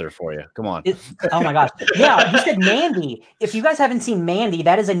something out there for you. Come on. Oh my gosh. Yeah, you said Mandy. If you guys haven't seen Mandy,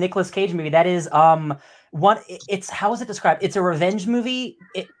 that is a Nicolas Cage movie. That is it's how is it described? It's a revenge movie.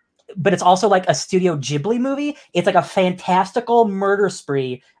 But it's also like a Studio Ghibli movie. It's like a fantastical murder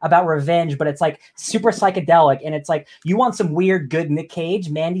spree about revenge, but it's like super psychedelic. And it's like, you want some weird, good Nick Cage?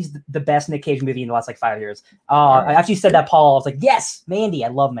 Mandy's the best Nick Cage movie in the last like 5 years. After you said that, Paul, I was like, yes, Mandy. I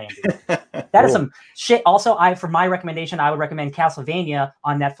love Mandy. That is some shit. Also, for my recommendation, I would recommend Castlevania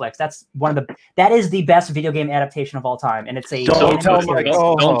on Netflix. That's that is the best video game adaptation of all time. And it's a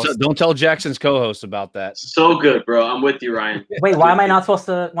don't tell Jackson's co-host about that. So good, bro. I'm with you, Ryan. Wait, why am I not supposed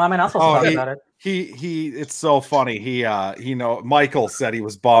to talk about it? He it's so funny. Michael said he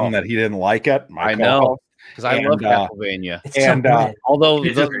was bummed that he didn't like it. I know, because I love Castlevania. Although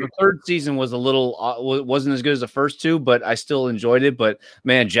the third season was a little wasn't as good as the first two, but I still enjoyed it. But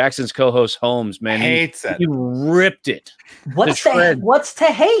man, Jackson's co-host Holmes, man, hates it. He ripped it. What's to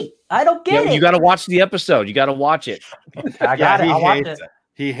hate? I don't get it. You got to watch the episode. You got to watch it. I got it. I'll watch it.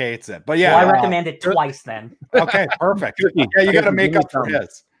 He hates it. But yeah, I recommend it twice then. Okay, perfect. Yeah, you got to make up for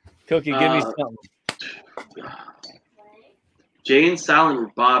his. Cookie, give me something. Jay and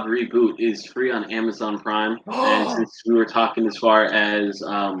Silent Bob Reboot is free on Amazon Prime. And since we were talking as far as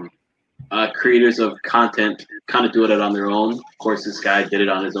creators of content kind of doing it on their own, of course, this guy did it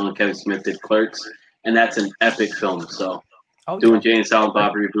on his own. Kevin Smith did Clerks, and that's an epic film. So doing Jay and Silent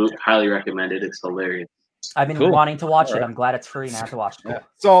Bob Reboot, highly recommended. It's hilarious. I've been wanting to watch it. I'm glad it's free now to watch it.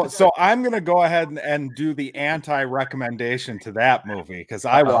 So I'm going to go ahead and do the anti-recommendation to that movie because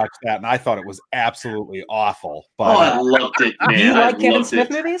I watched that and I thought it was absolutely awful. But I loved it, man. Do you like Kevin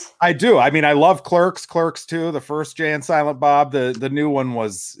Smith movies? I do. I mean, I love Clerks 2, the first Jay and Silent Bob. The new one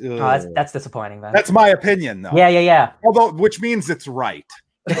was... that's disappointing, then. That's my opinion, though. Yeah. Although, which means it's right.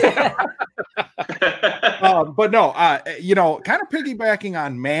 But no, kind of piggybacking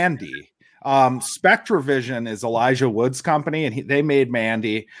on Mandy... Spectravision is Elijah Wood's company, and they made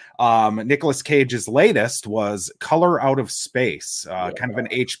Mandy. Nicolas Cage's latest was Color Out of Space, kind of an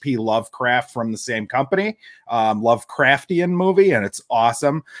H.P. Lovecraft from the same company, Lovecraftian movie, and it's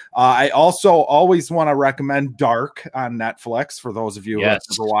awesome. I also always want to recommend Dark on Netflix for those of you who have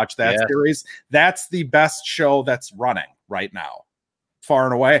never watched that series. That's the best show that's running right now, far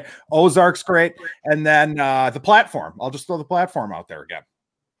and away. Ozark's great, and then The Platform. I'll just throw The Platform out there again.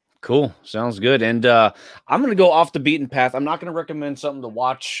 Cool. Sounds good. And I'm going to go off the beaten path. I'm not going to recommend something to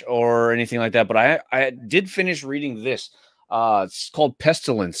watch or anything like that, but I did finish reading this. It's called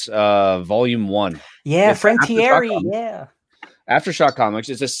Pestilence, Volume 1. Yeah, it's Frank Thierry. Yeah. Aftershock Comics.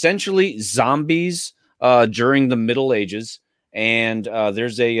 It's essentially zombies during the Middle Ages. And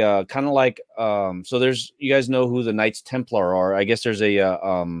there's a kind of like, so there's, you guys know who the Knights Templar are. I guess there's a,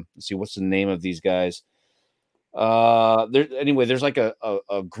 let's see, what's the name of these guys? There's like a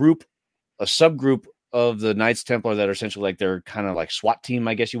subgroup of the Knights Templar that are essentially like they're kind of like SWAT team,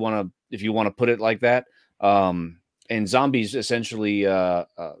 I guess if you want to put it like that. And and zombies essentially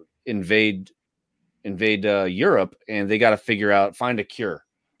invade Europe, and they got to find a cure.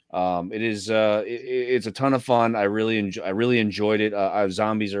 It's a ton of fun. I really enjoyed it.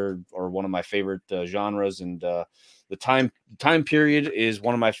 Zombies are one of my favorite genres, and the time period is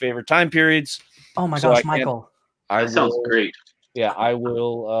one of my favorite time periods. Oh my gosh, Michael! That sounds great. Yeah, I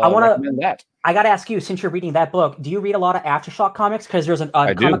will. I want to recommend that. I got to ask you, since you're reading that book, do you read a lot of Aftershock comics? Because there's a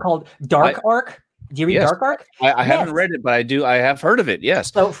comic called Dark Arc. Do you read Dark Arc? I haven't read it, but I do. I have heard of it.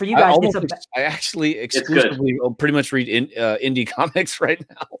 Yes. So for you guys, I actually exclusively pretty much read indie comics right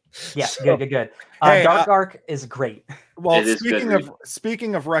now. Yeah, so. Good. Dark Arc is great. Well,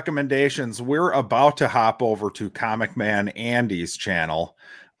 speaking of recommendations, we're about to hop over to Comic Man Andy's channel,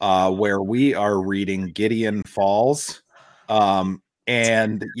 where we are reading Gideon Falls.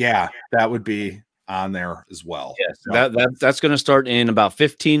 And yeah, that would be on there as well. Yes, that's going to start in about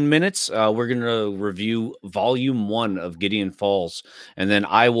 15 minutes. We're going to review volume 1 of Gideon Falls, and then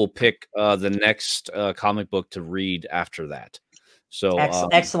I will pick the next comic book to read after that. So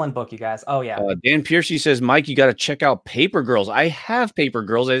excellent book, you guys. Oh yeah. Dan Piercy says, Mike, you got to check out Paper Girls. I have Paper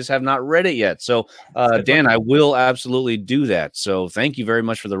Girls. I just have not read it yet. So Dan, I will absolutely do that. So thank you very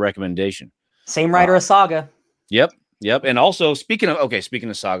much for the recommendation. Same writer as Saga. Yep. And also speaking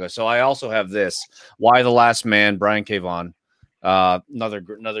of Saga, so I also have this Why the Last Man, Brian K. Vaughan. Another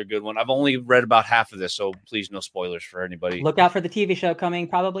good one. I've only read about half of this, so please no spoilers for anybody. Look out for the TV show coming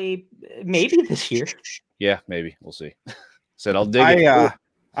maybe this year. Yeah, maybe. We'll see. Said I'll dig it.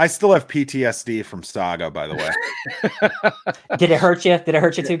 I still have PTSD from Saga, by the way. Did it hurt you? Did it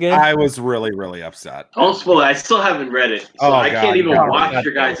hurt you too good? I was really, really upset. Don't spoil it. I still haven't read it. So I can't even watch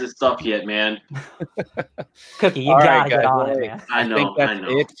your guys' stuff yet, man. Cookie, you gotta get on it, man. I know.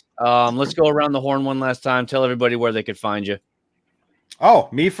 It. Let's go around the horn one last time. Tell everybody where they could find you. Oh,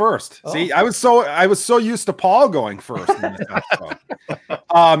 me first. Oh. See, I was so used to Paul going first in this episode.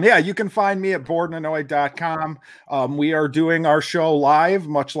 Yeah, you can find me at boredandanoid.com. We are doing our show live,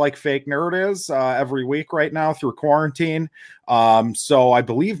 much like Fake Nerd is, every week right now through quarantine. So I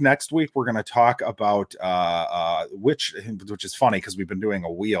believe next week we're going to talk about which is funny because we've been doing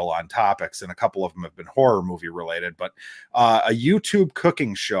a wheel on topics, and a couple of them have been horror movie related, but a YouTube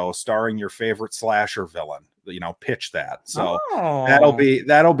cooking show starring your favorite slasher villain. Pitch that. So that'll be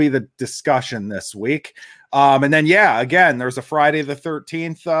the discussion this week. And then, again, there's a Friday the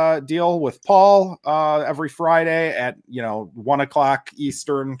 13th deal with Paul every Friday at 1:00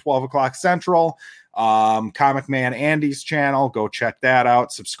 Eastern, 12:00 Central. Comic Man Andy's channel, go check that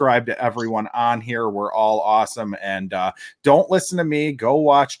out. Subscribe to everyone on here. We're all awesome. And don't listen to me. Go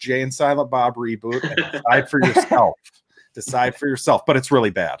watch Jay and Silent Bob reboot and decide for yourself. Decide for yourself, but it's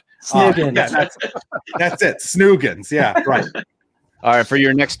really bad. Snoogans. That's it. Snoogans. Yeah, right. All right, for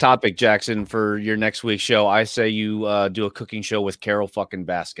your next topic, Jackson, for your next week's show, I say you do a cooking show with Carol fucking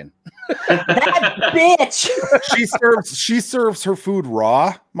Baskin. That bitch. She serves her food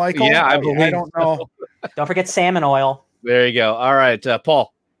raw, Michael. Yeah, I don't know. Don't forget salmon oil. There you go. All right,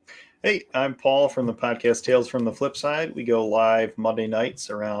 Paul. Hey, I'm Paul from the podcast Tales from the Flip Side. We go live Monday nights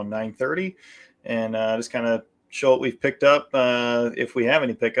around 9:30, and just kind of show what we've picked up, if we have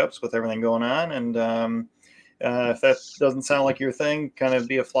any pickups with everything going on. And if that doesn't sound like your thing, kind of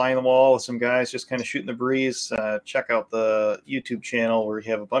be a fly in the wall with some guys just kind of shooting the breeze, check out the YouTube channel where you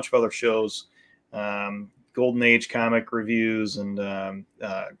have a bunch of other shows, Golden Age comic reviews and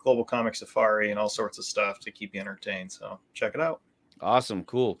Global Comic Safari and all sorts of stuff to keep you entertained. So check it out. Awesome.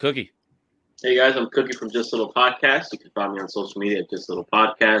 Cool. Cookie. Hey guys, I'm Cookie from Just Little Podcast. You can find me on social media at Just Little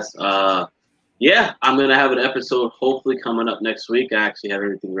Podcast. Yeah, I'm going to have an episode hopefully coming up next week. I actually have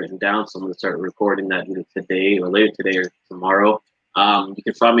everything written down, so I'm going to start recording that either today or later today or tomorrow. You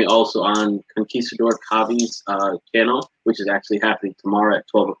can find me also on Conquistador Hobbies channel, which is actually happening tomorrow at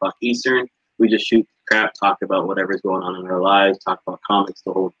 12:00 Eastern. We just shoot crap, talk about whatever's going on in our lives, talk about comics,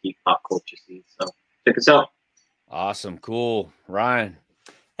 the whole geek pop culture scene. So check us out. Awesome. Cool. Ryan.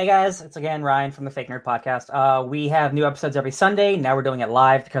 Hey guys, it's again Ryan from the Fake Nerd Podcast. We have new episodes every Sunday. Now we're doing it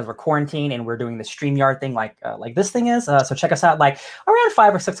live because we're quarantined and we're doing the StreamYard thing like this thing is. So check us out like around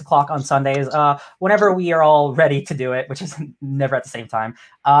 5 or 6 o'clock on Sundays, whenever we are all ready to do it, which is never at the same time.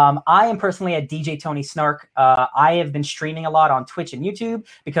 I am personally at DJ Tony Snark. I have been streaming a lot on Twitch and YouTube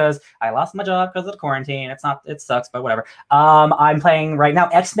because I lost my job because of the quarantine. It sucks, but whatever. I'm playing right now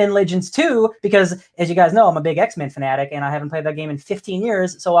X-Men Legends 2 because, as you guys know, I'm a big X-Men fanatic and I haven't played that game in 15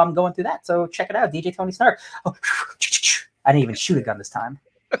 years. So I'm going through that. So check it out, DJ Tony Snark. Oh, I didn't even shoot a gun this time.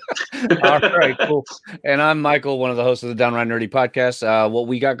 All right, cool. And I'm Michael, one of the hosts of the Downright Nerdy podcast. What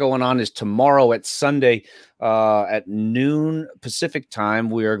we got going on is tomorrow at Sunday at noon Pacific time,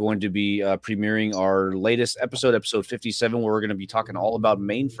 we are going to be premiering our latest episode 57, where we're going to be talking all about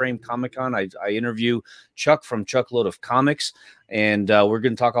Mainframe Comic-Con. I interview Chuck from Chuckload of Comics, and we're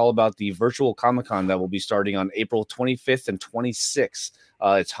going to talk all about the virtual Comic-Con that will be starting on April 25th and 26th.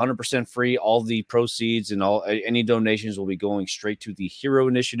 It's 100% free. All the proceeds and any donations will be going straight to the Hero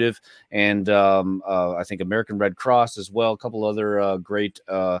Initiative and I think American Red Cross as well. A couple other great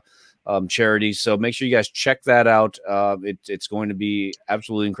charities. So make sure you guys check that out. It's going to be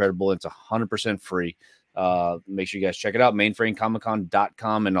absolutely incredible. It's 100% free. Make sure you guys check it out.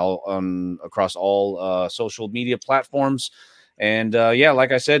 MainframeComicCon.com and all across all social media platforms. And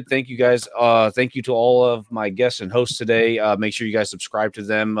like I said, thank you guys. Thank you to all of my guests and hosts today. Make sure you guys subscribe to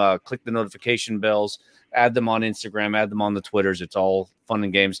them. Click the notification bells. Add them on Instagram. Add them on the Twitters. It's all fun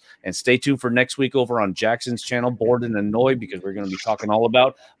and games. And stay tuned for next week over on Jackson's channel, Bored and Annoyed, because we're going to be talking all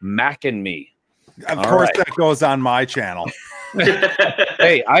about Mac and Me. Of course, that goes on my channel.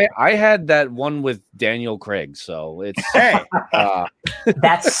 Hey, I had that one with Daniel Craig, so it's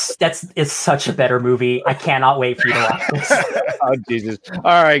it's such a better movie. I cannot wait for you to watch this. Oh Jesus!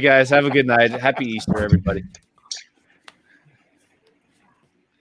 All right, guys, have a good night. Happy Easter, everybody.